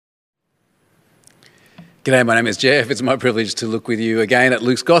G'day, my name is Jeff. It's my privilege to look with you again at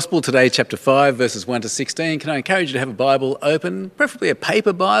Luke's Gospel, today chapter 5, verses 1 to 16. Can I encourage you to have a Bible open, preferably a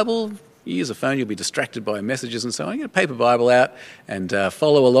paper Bible? You use a phone, you'll be distracted by messages and so on. Get a paper Bible out and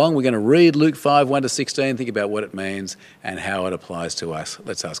follow along. We're going to read Luke 5, 1 to 16, think about what it means and how it applies to us.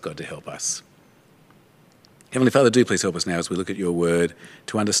 Let's ask God to help us. Heavenly Father, do please help us now as we look at your word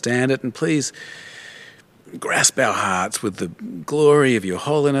to understand it, and please grasp our hearts with the glory of your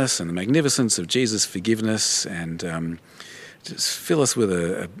holiness and the magnificence of Jesus' forgiveness, and just fill us with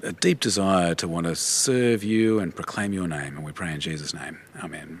a deep desire to want to serve you and proclaim your name. And we pray in Jesus' name.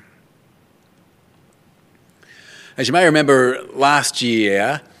 Amen. As you may remember, last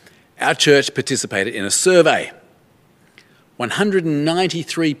year, our church participated in a survey.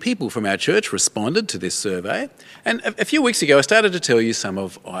 193 people from our church responded to this survey. And a few weeks ago, I started to tell you some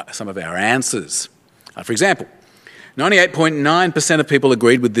of our answers. For example, 98.9% of people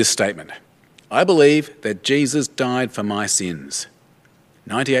agreed with this statement. I believe that Jesus died for my sins.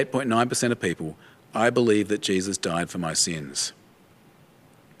 98.9% of people, I believe that Jesus died for my sins.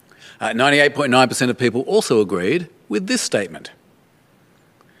 98.9% of people also agreed with this statement.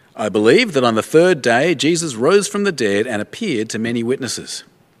 I believe that on the third day, Jesus rose from the dead and appeared to many witnesses.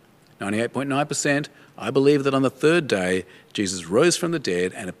 98.9%, I believe that on the third day, Jesus rose from the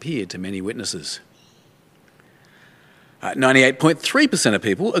dead and appeared to many witnesses. 98.3% of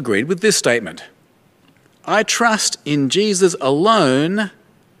people agreed with this statement. I trust in Jesus alone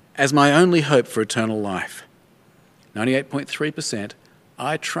as my only hope for eternal life. 98.3%,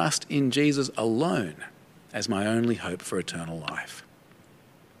 I trust in Jesus alone as my only hope for eternal life.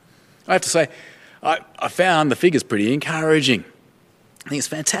 I have to say, I found the figures pretty encouraging. I think it's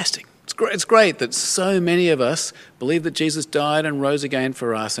fantastic. It's great that so many of us believe that Jesus died and rose again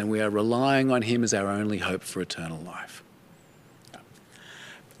for us, and we are relying on him as our only hope for eternal life.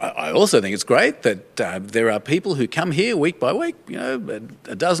 I also think it's great that there are people who come here week by week, a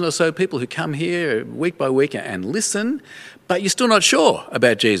dozen or so people who come here week by week and listen, but you're still not sure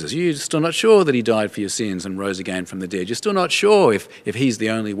about Jesus. You're still not sure that he died for your sins and rose again from the dead. You're still not sure if he's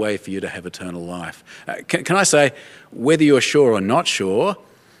the only way for you to have eternal life. Can I say, whether you're sure or not sure,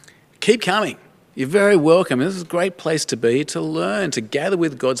 keep coming. You're very welcome. This is a great place to be, to learn, to gather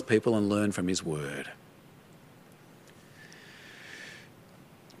with God's people and learn from his word.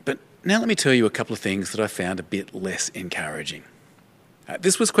 Now let me tell you a couple of things that I found a bit less encouraging.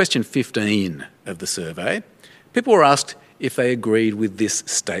 This was question 15 of the survey. People were asked if they agreed with this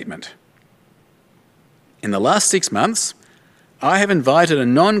statement. In the last 6 months, I have invited a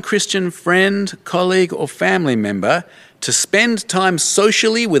non-Christian friend, colleague or family member to spend time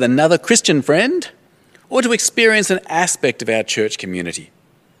socially with another Christian friend or to experience an aspect of our church community.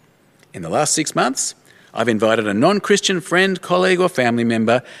 In the last 6 months, I've invited a non-Christian friend, colleague or family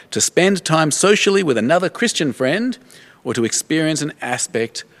member to spend time socially with another Christian friend or to experience an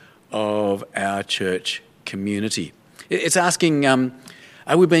aspect of our church community. It's asking,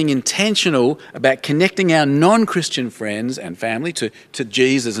 are we being intentional about connecting our non-Christian friends and family to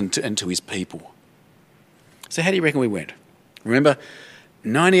Jesus and to his people? So how do you reckon we went? Remember,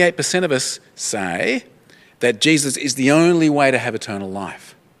 98% of us say that Jesus is the only way to have eternal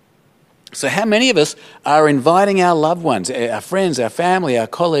life. So how many of us are inviting our loved ones, our friends, our family, our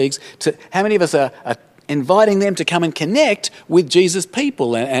colleagues, how many of us are inviting them to come and connect with Jesus'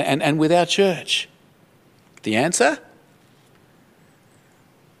 people and with our church? The answer?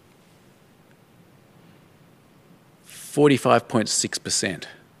 %45.6%.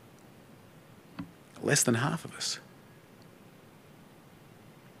 Less than half of us.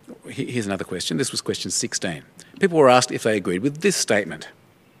 Here's another question. This was question 16. People were asked if they agreed with this statement.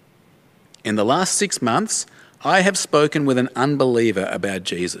 In the last 6 months, I have spoken with an unbeliever about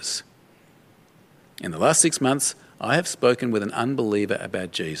Jesus. In the last 6 months, I have spoken with an unbeliever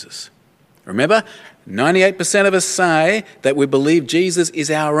about Jesus. Remember, 98% of us say that we believe Jesus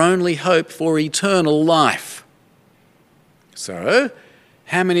is our only hope for eternal life. So,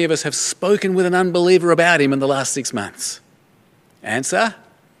 how many of us have spoken with an unbeliever about him in the last 6 months? Answer?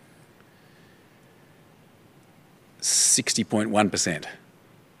 60.1%.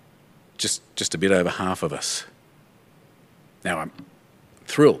 Just a bit over half of us. Now, I'm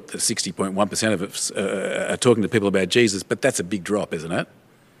thrilled that 60.1% of us are talking to people about Jesus, but that's a big drop, isn't it?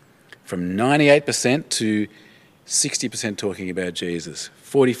 From 98% to 60% talking about Jesus,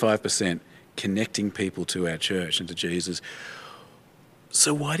 45% connecting people to our church and to Jesus.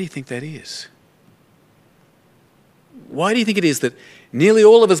 So why do you think that is? Why do you think it is that nearly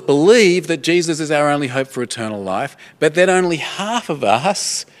all of us believe that Jesus is our only hope for eternal life, but that only half of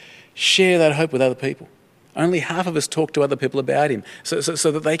us share that hope with other people? Only half of us talk to other people about him so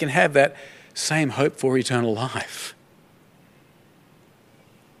that they can have that same hope for eternal life.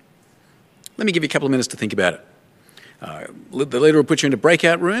 Let me give you a couple of minutes to think about it. The leader will put you into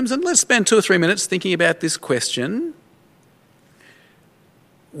breakout rooms, and let's spend 2 or 3 minutes thinking about this question.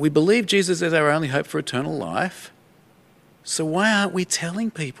 We believe Jesus is our only hope for eternal life, so why aren't we telling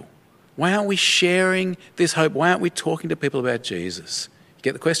people? Why aren't we sharing this hope? Why aren't we talking to people about Jesus? You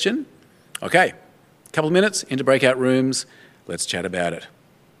get the question? Okay, a couple of minutes into breakout rooms, let's chat about it.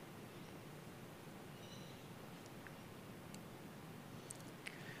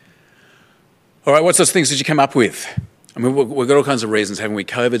 All right, what sorts of things did you come up with? I mean, we've got all kinds of reasons, haven't we?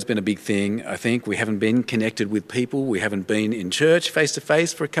 COVID's been a big thing, I think. We haven't been connected with people. We haven't been in church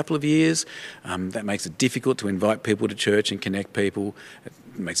face-to-face for a couple of years. That makes it difficult to invite people to church and connect people. It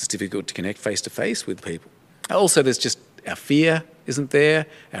makes it difficult to connect face-to-face with people. Also, there's just our fear isn't there,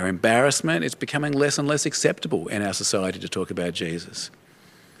 our embarrassment. It's becoming less and less acceptable in our society to talk about Jesus.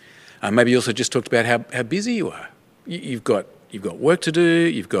 Maybe you also just talked about how busy you are. You've got work to do,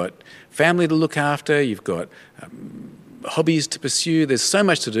 you've got family to look after, you've got hobbies to pursue. There's so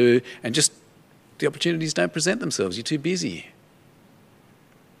much to do, and just the opportunities don't present themselves. You're too busy.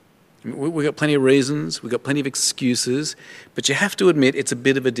 We've got plenty of reasons, we've got plenty of excuses, but you have to admit it's a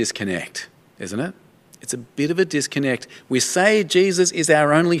bit of a disconnect, isn't it? It's a bit of a disconnect. We say Jesus is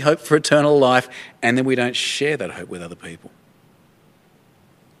our only hope for eternal life, and then we don't share that hope with other people.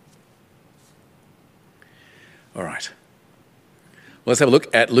 All right. Well, let's have a look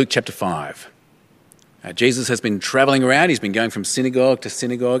at Luke chapter 5. Jesus has been travelling around. He's been going from synagogue to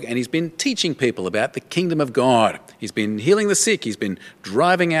synagogue, and he's been teaching people about the kingdom of God. He's been healing the sick. He's been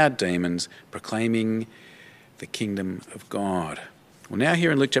driving out demons, proclaiming the kingdom of God. Well, now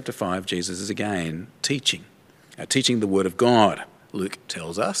here in Luke chapter 5, Jesus is again teaching the word of God, Luke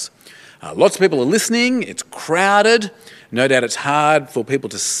tells us. Lots of people are listening. It's crowded. No doubt it's hard for people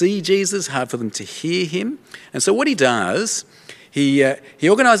to see Jesus, hard for them to hear him. And so what he does, he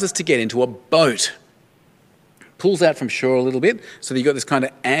organises to get into a boat. Pulls out from shore a little bit so that you've got this kind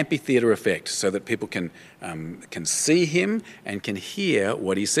of amphitheatre effect so that people can see him and can hear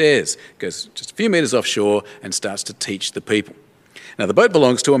what he says. Goes just a few metres offshore and starts to teach the people. Now, the boat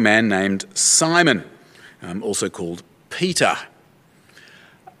belongs to a man named Simon, also called Peter.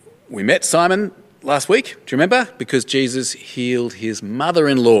 We met Simon last week, do you remember? Because Jesus healed his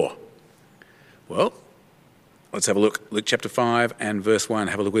mother-in-law. Well, let's have a look. Luke chapter 5 and verse 1.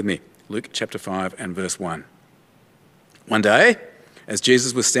 Have a look with me. Luke chapter 5 and verse 1. One day, as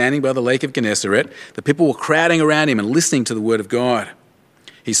Jesus was standing by the lake of Gennesaret, the people were crowding around him and listening to the word of God.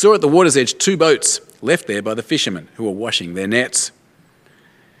 He saw at the water's edge 2 boats left there by the fishermen who were washing their nets.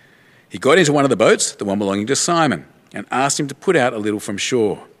 He got into one of the boats, the one belonging to Simon, and asked him to put out a little from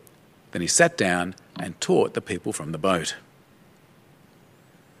shore. Then he sat down and taught the people from the boat.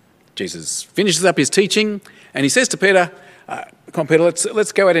 Jesus finishes up his teaching and he says to Peter, come on Peter,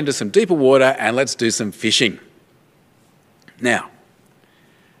 let's go out into some deeper water and let's do some fishing. Now,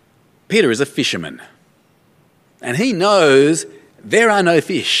 Peter is a fisherman and he knows there are no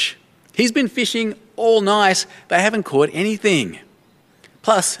fish. He's been fishing all night. They haven't caught anything.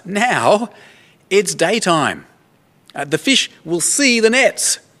 Plus, now it's daytime. The fish will see the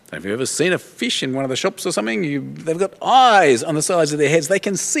nets. Have you ever seen a fish in one of the shops or something? They've got eyes on the sides of their heads. They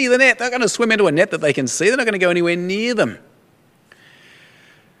can see the net. They're going to swim into a net that they can see. They're not going to go anywhere near them.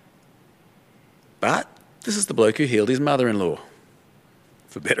 But this is the bloke who healed his mother-in-law,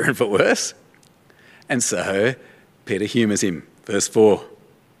 for better and for worse. And so Peter humours him. Verse 4.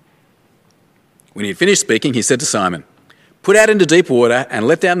 When he had finished speaking, he said to Simon, "Put out into deep water and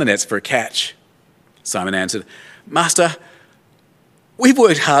let down the nets for a catch." Simon answered, "Master, we've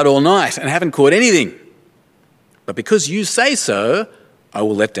worked hard all night and haven't caught anything. But because you say so, I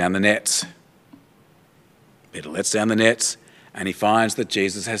will let down the nets." Peter lets down the nets and he finds that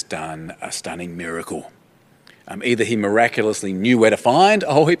Jesus has done a stunning miracle. Either he miraculously knew where to find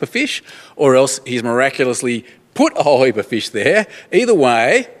a whole heap of fish, or else he's miraculously put a whole heap of fish there. Either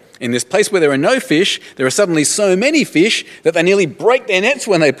way, in this place where there are no fish, there are suddenly so many fish that they nearly break their nets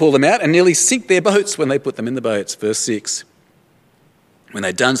when they pull them out and nearly sink their boats when they put them in the boats. Verse 6. When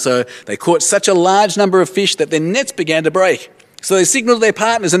they'd done so, they caught such a large number of fish that their nets began to break. So they signalled their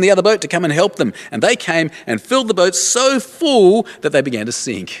partners in the other boat to come and help them. And they came and filled the boat so full that they began to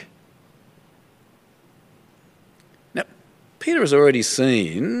sink. Now, Peter has already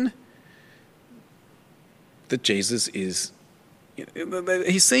seen that Jesus is...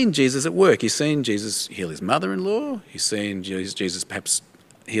 He's seen Jesus at work. He's seen Jesus heal his mother-in-law. He's seen Jesus perhaps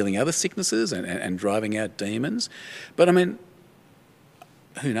healing other sicknesses and driving out demons. But I mean,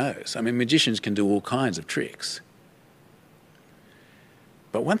 who knows? I mean, magicians can do all kinds of tricks.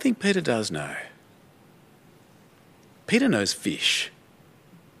 But one thing Peter does know, Peter knows fish.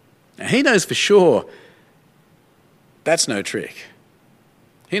 Now, he knows for sure that's no trick.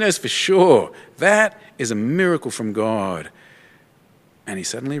 He knows for sure that is a miracle from God. And he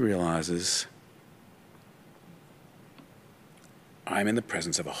suddenly realizes, I'm in the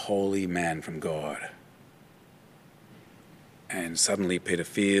presence of a holy man from God. And suddenly Peter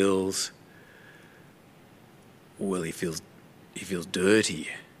feels, well, he feels dirty.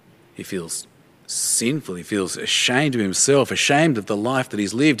 He feels sinful. He feels ashamed of himself, ashamed of the life that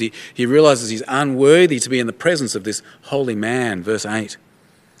he's lived. He realizes he's unworthy to be in the presence of this holy man. Verse 8.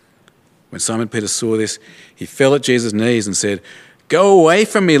 When Simon Peter saw this, he fell at Jesus' knees and said, "Go away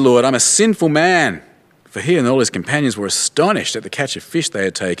from me, Lord, I'm a sinful man." For he and all his companions were astonished at the catch of fish they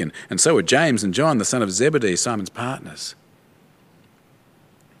had taken, and so were James and John, the son of Zebedee, Simon's partners.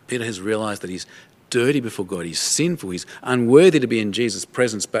 Peter has realised that he's dirty before God, he's sinful, he's unworthy to be in Jesus'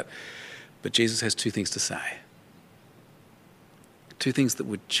 presence, but Jesus has two things to say. Two things that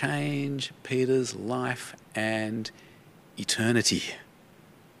would change Peter's life and eternity.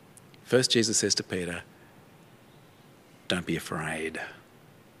 First, Jesus says to Peter, don't be afraid.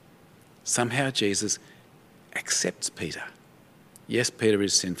 Somehow Jesus accepts Peter. Yes, Peter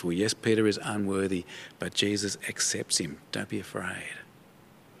is sinful. Yes, Peter is unworthy, but Jesus accepts him. Don't be afraid.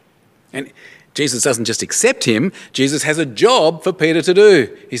 And Jesus doesn't just accept him, Jesus has a job for Peter to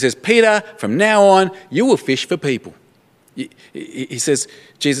do. He says, Peter, from now on, you will fish for people. Jesus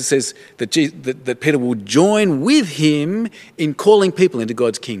says that Peter will join with him in calling people into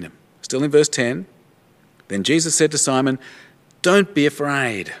God's kingdom. Still in verse 10, then Jesus said to Simon, don't be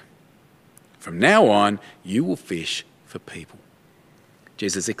afraid. From now on, you will fish for people.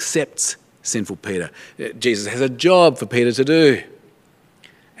 Jesus accepts sinful Peter. Jesus has a job for Peter to do.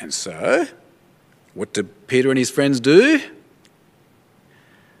 And so, what do Peter and his friends do?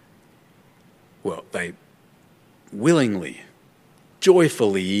 Well, they willingly,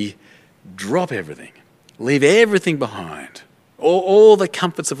 joyfully drop everything, leave everything behind. All the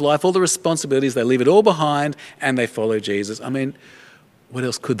comforts of life, all the responsibilities, they leave it all behind and they follow Jesus. I mean, what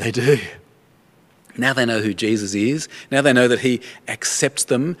else could they do? Now they know who Jesus is. Now they know that he accepts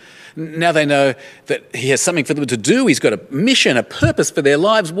them. Now they know that he has something for them to do. He's got a mission, a purpose for their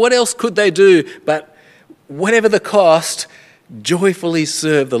lives. What else could they do but, whatever the cost, joyfully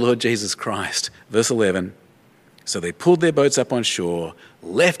serve the Lord Jesus Christ? Verse 11, so they pulled their boats up on shore,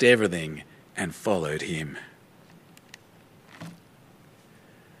 left everything and followed him.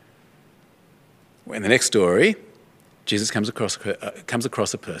 In the next story, Jesus comes across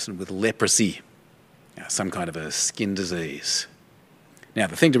a person with leprosy, some kind of a skin disease. Now,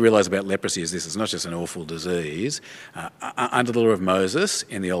 the thing to realise about leprosy is this: it's not just an awful disease. Under the law of Moses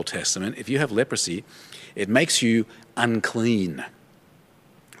in the Old Testament, if you have leprosy, it makes you unclean.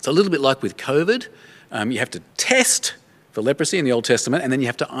 It's a little bit like with COVID. You have to test for leprosy in the Old Testament, and then you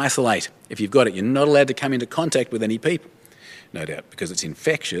have to isolate if you've got it. You're not allowed to come into contact with any people. No doubt, because it's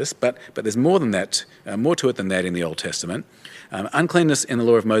infectious, but there's more than that, more to it than that in the Old Testament. Uncleanness in the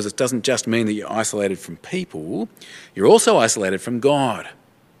law of Moses doesn't just mean that you're isolated from people, you're also isolated from God.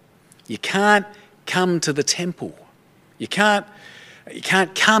 You can't come to the temple. You can't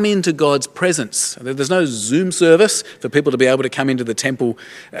come into God's presence. There's no Zoom service for people to be able to come into the temple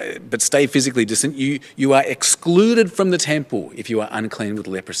but stay physically distant. You are excluded from the temple if you are unclean with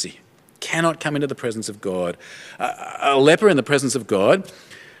leprosy. Cannot come into the presence of God. A leper in the presence of God,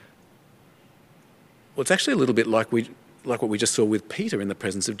 well, it's actually a little bit like what we just saw with Peter in the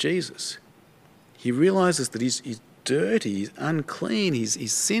presence of Jesus. He realises that he's dirty, he's unclean,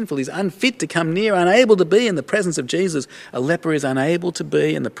 he's sinful, he's unfit to come near, unable to be in the presence of Jesus. A leper is unable to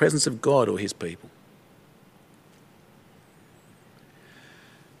be in the presence of God or his people.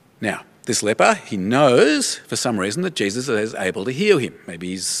 Now, this leper, he knows for some reason that Jesus is able to heal him. Maybe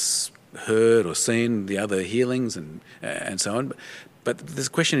he's heard or seen the other healings and so on. But there's a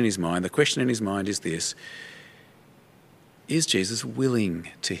question in his mind. The question in his mind is this: is Jesus willing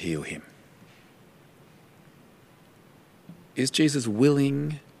to heal him? Is Jesus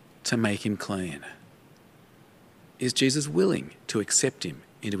willing to make him clean? Is Jesus willing to accept him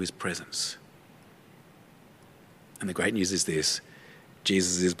into his presence? And the great news is this: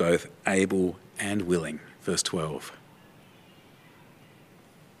 Jesus is both able and willing. Verse 12.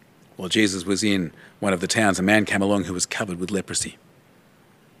 While Jesus was in one of the towns, a man came along who was covered with leprosy.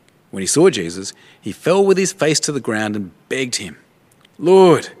 When he saw Jesus, he fell with his face to the ground and begged him,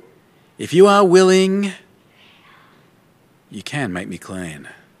 "Lord, if you are willing, you can make me clean."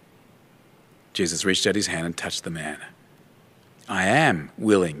 Jesus reached out his hand and touched the man. "I am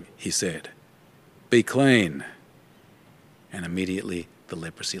willing," he said. "Be clean." And immediately the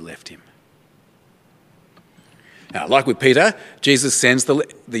leprosy left him. Now, like with Peter, Jesus sends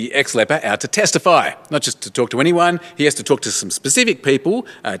the ex-leper out to testify, not just to talk to anyone. He has to talk to some specific people,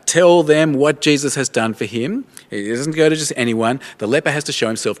 tell them what Jesus has done for him. He doesn't go to just anyone. The leper has to show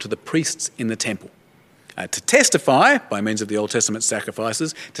himself to the priests in the temple. To testify, by means of the Old Testament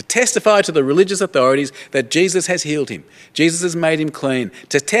sacrifices, to testify to the religious authorities that Jesus has healed him. Jesus has made him clean.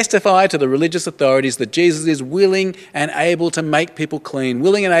 To testify to the religious authorities that Jesus is willing and able to make people clean,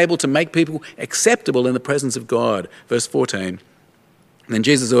 willing and able to make people acceptable in the presence of God. Verse 14. And then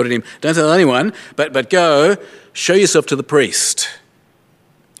Jesus ordered him, "Don't tell anyone, but go, show yourself to the priest,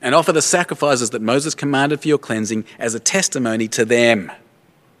 and offer the sacrifices that Moses commanded for your cleansing as a testimony to them."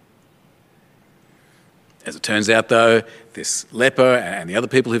 As it turns out, though, this leper and the other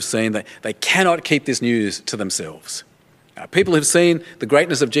people who've seen, they cannot keep this news to themselves. People who've seen the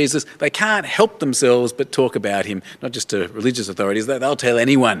greatness of Jesus, they can't help themselves but talk about him, not just to religious authorities, they'll tell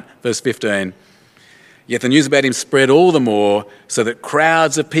anyone. Verse 15. Yet the news about him spread all the more, so that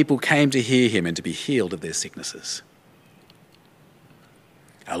crowds of people came to hear him and to be healed of their sicknesses.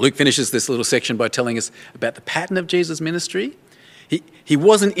 Luke finishes this little section by telling us about the pattern of Jesus' ministry. He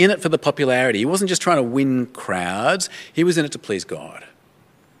wasn't in it for the popularity. He wasn't just trying to win crowds. He was in it to please God.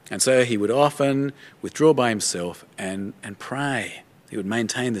 And so he would often withdraw by himself and pray. He would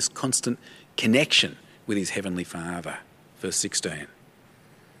maintain this constant connection with his heavenly Father. Verse 16.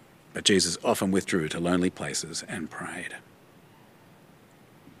 But Jesus often withdrew to lonely places and prayed.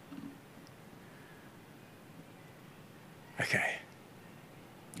 Okay.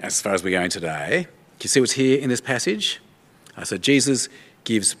 As far as we're going today, can you see what's here in this passage? So Jesus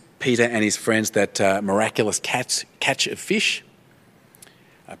gives Peter and his friends that miraculous catch of fish.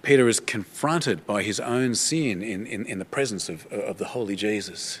 Peter is confronted by his own sin in the presence of the holy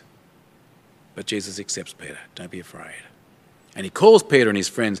Jesus. But Jesus accepts Peter. Don't be afraid. And he calls Peter and his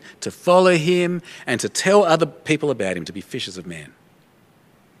friends to follow him and to tell other people about him, to be fishers of men.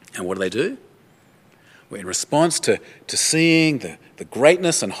 And what do? Well, in response to seeing the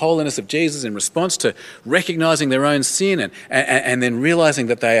greatness and holiness of Jesus, in response to recognising their own sin and then realising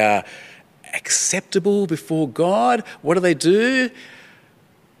that they are acceptable before God, what do?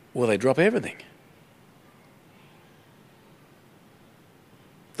 Well, they drop everything.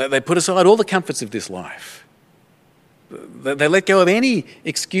 They put aside all the comforts of this life. They let go of any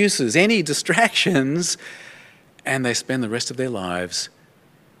excuses, any distractions, and they spend the rest of their lives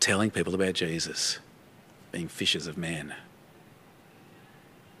telling people about Jesus, being fishers of men.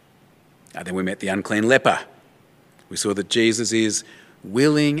 Then we met the unclean leper. We saw that Jesus is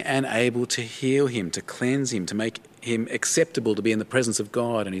willing and able to heal him, to cleanse him, to make him acceptable to be in the presence of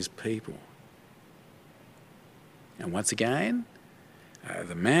God and his people. And once again,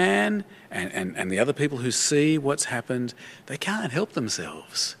 the man and the other people who see what's happened, they can't help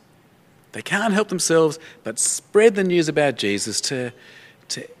themselves. They can't help themselves but spread the news about Jesus to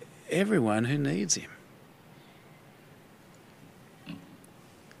everyone who needs him.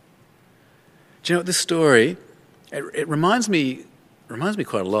 Do you know what, this story, it reminds me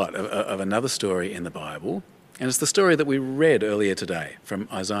quite a lot of another story in the Bible, and it's the story that we read earlier today from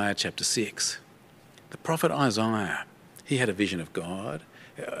Isaiah chapter 6. The prophet Isaiah, he had a vision of God,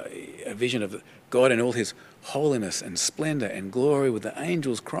 a vision of God in all his holiness and splendour and glory, with the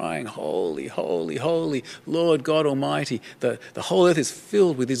angels crying, "Holy, holy, holy, Lord God Almighty." The whole earth is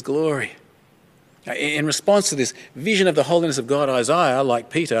filled with his glory. In response to this vision of the holiness of God, Isaiah, like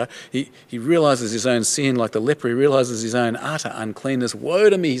Peter, he realises his own sin. Like the leper, he realises his own utter uncleanness. "Woe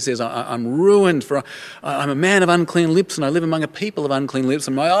to me," he says, "I'm ruined, for I'm a man of unclean lips, and I live among a people of unclean lips,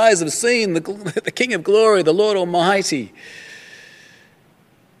 and my eyes have seen the King of glory, the Lord Almighty."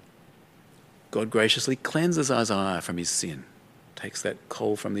 God graciously cleanses Isaiah from his sin, takes that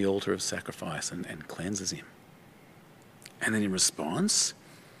coal from the altar of sacrifice and cleanses him. And then in response,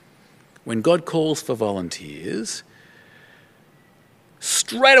 when God calls for volunteers,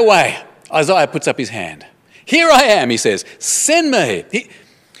 straight away Isaiah puts up his hand. "Here I am," he says, "send me."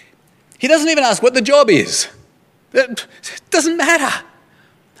 He doesn't even ask what the job is. It doesn't matter.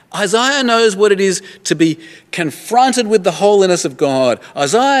 Isaiah knows what it is to be confronted with the holiness of God.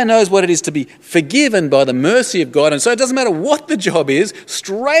 Isaiah knows what it is to be forgiven by the mercy of God. And so it doesn't matter what the job is,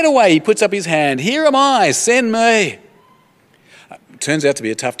 straight away he puts up his hand. "Here am I, send me." It turns out to be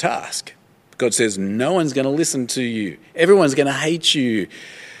a tough task. God says no one's going to listen to you. Everyone's going to hate you.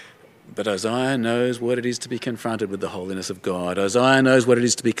 But Isaiah knows what it is to be confronted with the holiness of God. Isaiah knows what it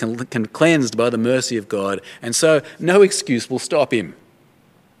is to be cleansed by the mercy of God. And so no excuse will stop him.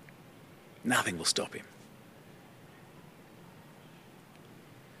 Nothing will stop him.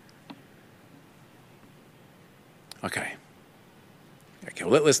 Okay,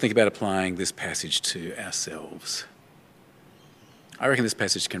 well, let's think about applying this passage to ourselves. I reckon this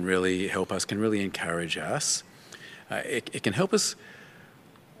passage can really help us, can really encourage us. It can help us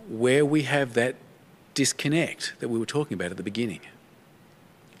where we have that disconnect that we were talking about at the beginning.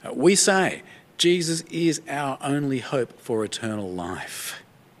 We say Jesus is our only hope for eternal life.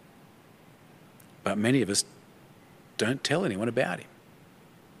 But many of us don't tell anyone about him.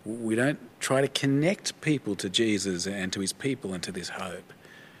 We don't try to connect people to Jesus and to his people and to this hope.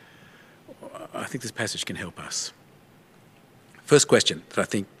 I think this passage can help us. First question that I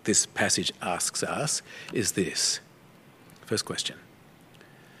think this passage asks us is this. First question.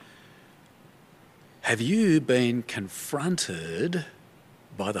 Have you been confronted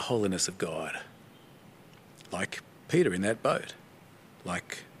by the holiness of God? Like Peter in that boat,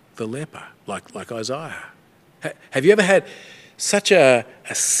 like the leper, like Isaiah. Have you ever had such a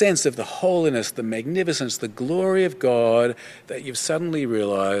sense of the holiness, the magnificence, the glory of God that you've suddenly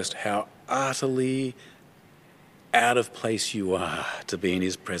realised how utterly out of place you are to be in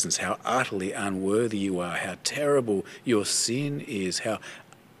his presence, how utterly unworthy you are, how terrible your sin is, how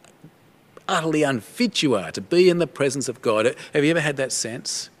utterly unfit you are to be in the presence of God? Have you ever had that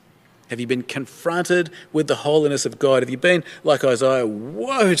sense? Have you been confronted with the holiness of God? Have you been like Isaiah,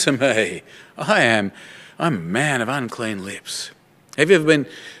 woe to me, I'm a man of unclean lips? Have you ever been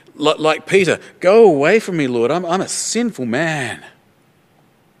like Peter, go away from me, Lord, I'm a sinful man?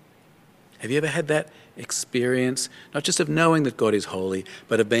 Have you ever had that experience, not just of knowing that God is holy,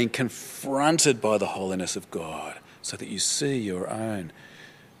 but of being confronted by the holiness of God so that you see your own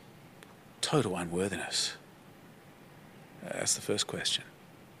total unworthiness? That's the first question.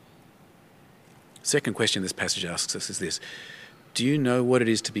 Second question this passage asks us is this: do you know what it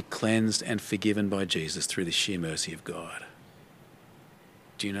is to be cleansed and forgiven by Jesus through the sheer mercy of God?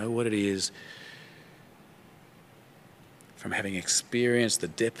 Do you know what it is from having experienced the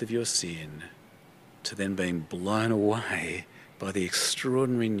depth of your sin to then being blown away by the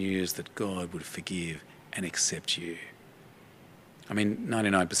extraordinary news that God would forgive and accept you? I mean,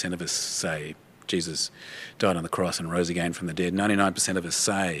 99% of us say Jesus died on the cross and rose again from the dead. 99% of us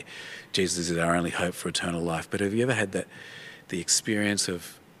say Jesus is our only hope for eternal life. But have you ever had the experience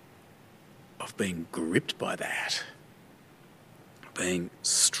of being gripped by that? Being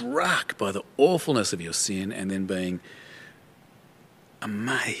struck by the awfulness of your sin and then being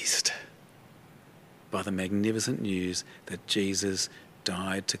amazed by the magnificent news that Jesus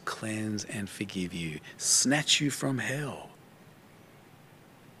died to cleanse and forgive you, snatch you from hell,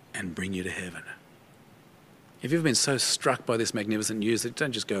 and bring you to heaven. Have you ever been so struck by this magnificent news that you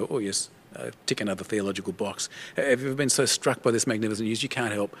don't just go, oh yes, tick another theological box? Have you ever been so struck by this magnificent news you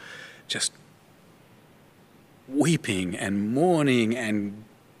can't help just weeping and mourning and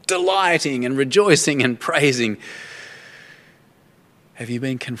delighting and rejoicing and praising? Have you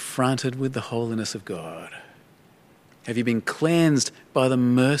been confronted with the holiness of God? Have you been cleansed by the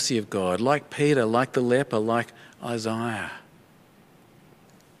mercy of God, like Peter, like the leper, like Isaiah?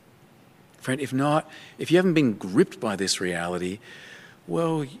 Friend, if not, if you haven't been gripped by this reality,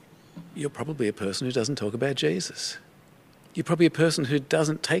 well, you're probably a person who doesn't talk about Jesus. You're probably a person who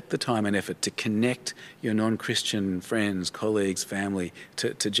doesn't take the time and effort to connect your non-Christian friends, colleagues, family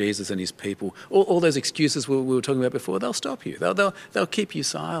to Jesus and his people. All those excuses we were talking about before, they'll stop you. They'll keep you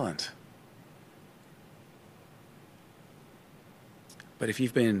silent. But if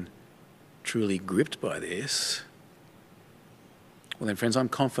you've been truly gripped by this, well then, friends, I'm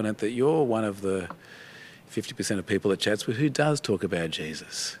confident that you're one of the 50% of people at Chatswood who does talk about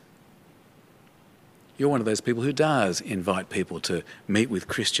Jesus. You're one of those people who does invite people to meet with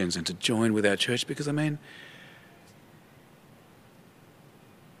Christians and to join with our church, because, I mean,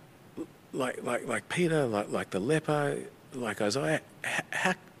 like Peter, like the leper, like Isaiah,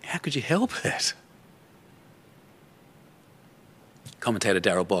 how could you help it? Commentator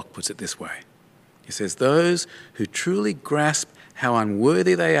Darrell Bock puts it this way. He says, those who truly grasp how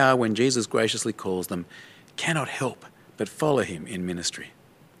unworthy they are when Jesus graciously calls them cannot help but follow him in ministry,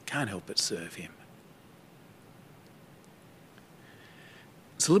 can't help but serve him.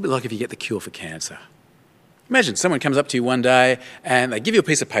 It's a little bit like if you get the cure for cancer. Imagine someone comes up to you one day and they give you a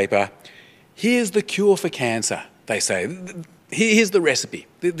piece of paper. Here's the cure for cancer, they say. Here's the recipe.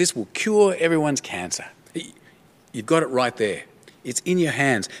 This will cure everyone's cancer. You've got it right there. It's in your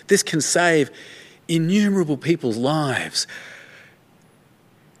hands. This can save innumerable people's lives.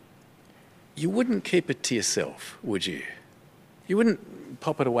 You wouldn't keep it to yourself, would you? You wouldn't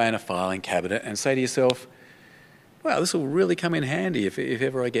pop it away in a filing cabinet and say to yourself, well, this will really come in handy if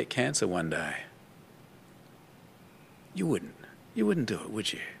ever I get cancer one day. You wouldn't. You wouldn't do it,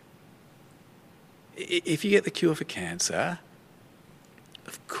 would you? If you get the cure for cancer,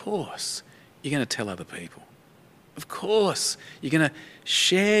 of course you're going to tell other people. Of course you're going to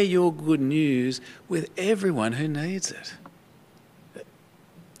share your good news with everyone who needs it.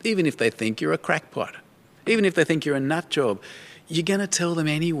 Even if they think you're a crackpot, even if they think you're a nut job, you're going to tell them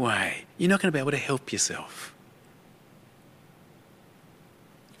anyway. You're not going to be able to help yourself.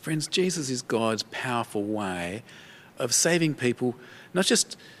 Friends, Jesus is God's powerful way of saving people, not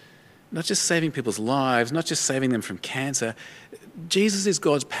just saving people's lives, not just saving them from cancer. Jesus is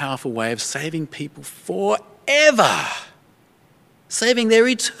God's powerful way of saving people forever, saving their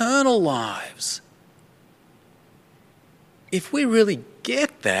eternal lives. If we really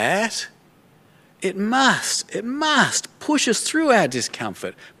get that, it must push us through our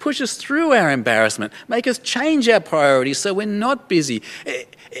discomfort, push us through our embarrassment, make us change our priorities so we're not busy.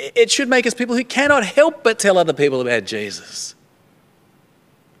 It should make us people who cannot help but tell other people about Jesus.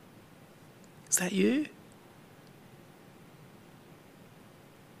 Is that you?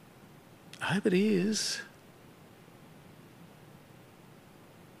 I hope it is.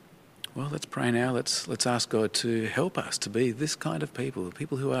 Well, let's pray now. Let's ask God to help us to be this kind of people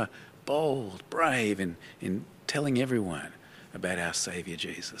who are bold, brave in telling everyone about our Saviour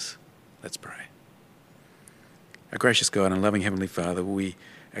Jesus. Let's pray. Our gracious God and loving Heavenly Father, we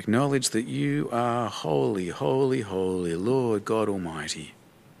acknowledge that you are holy, holy, holy, Lord God Almighty.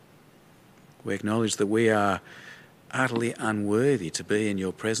 We acknowledge that we are utterly unworthy to be in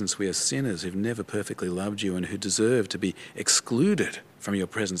your presence. We are sinners who've never perfectly loved you and who deserve to be excluded from your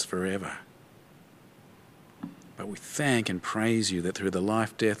presence forever. But we thank and praise you that through the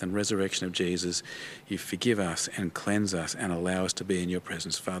life, death and resurrection of Jesus, you forgive us and cleanse us and allow us to be in your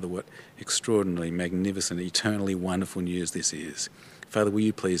presence. Father, what extraordinarily magnificent, eternally wonderful news this is. Father, will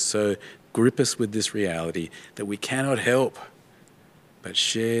you please so grip us with this reality that we cannot help but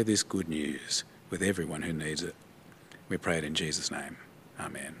share this good news with everyone who needs it. We pray it in Jesus' name.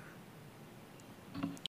 Amen.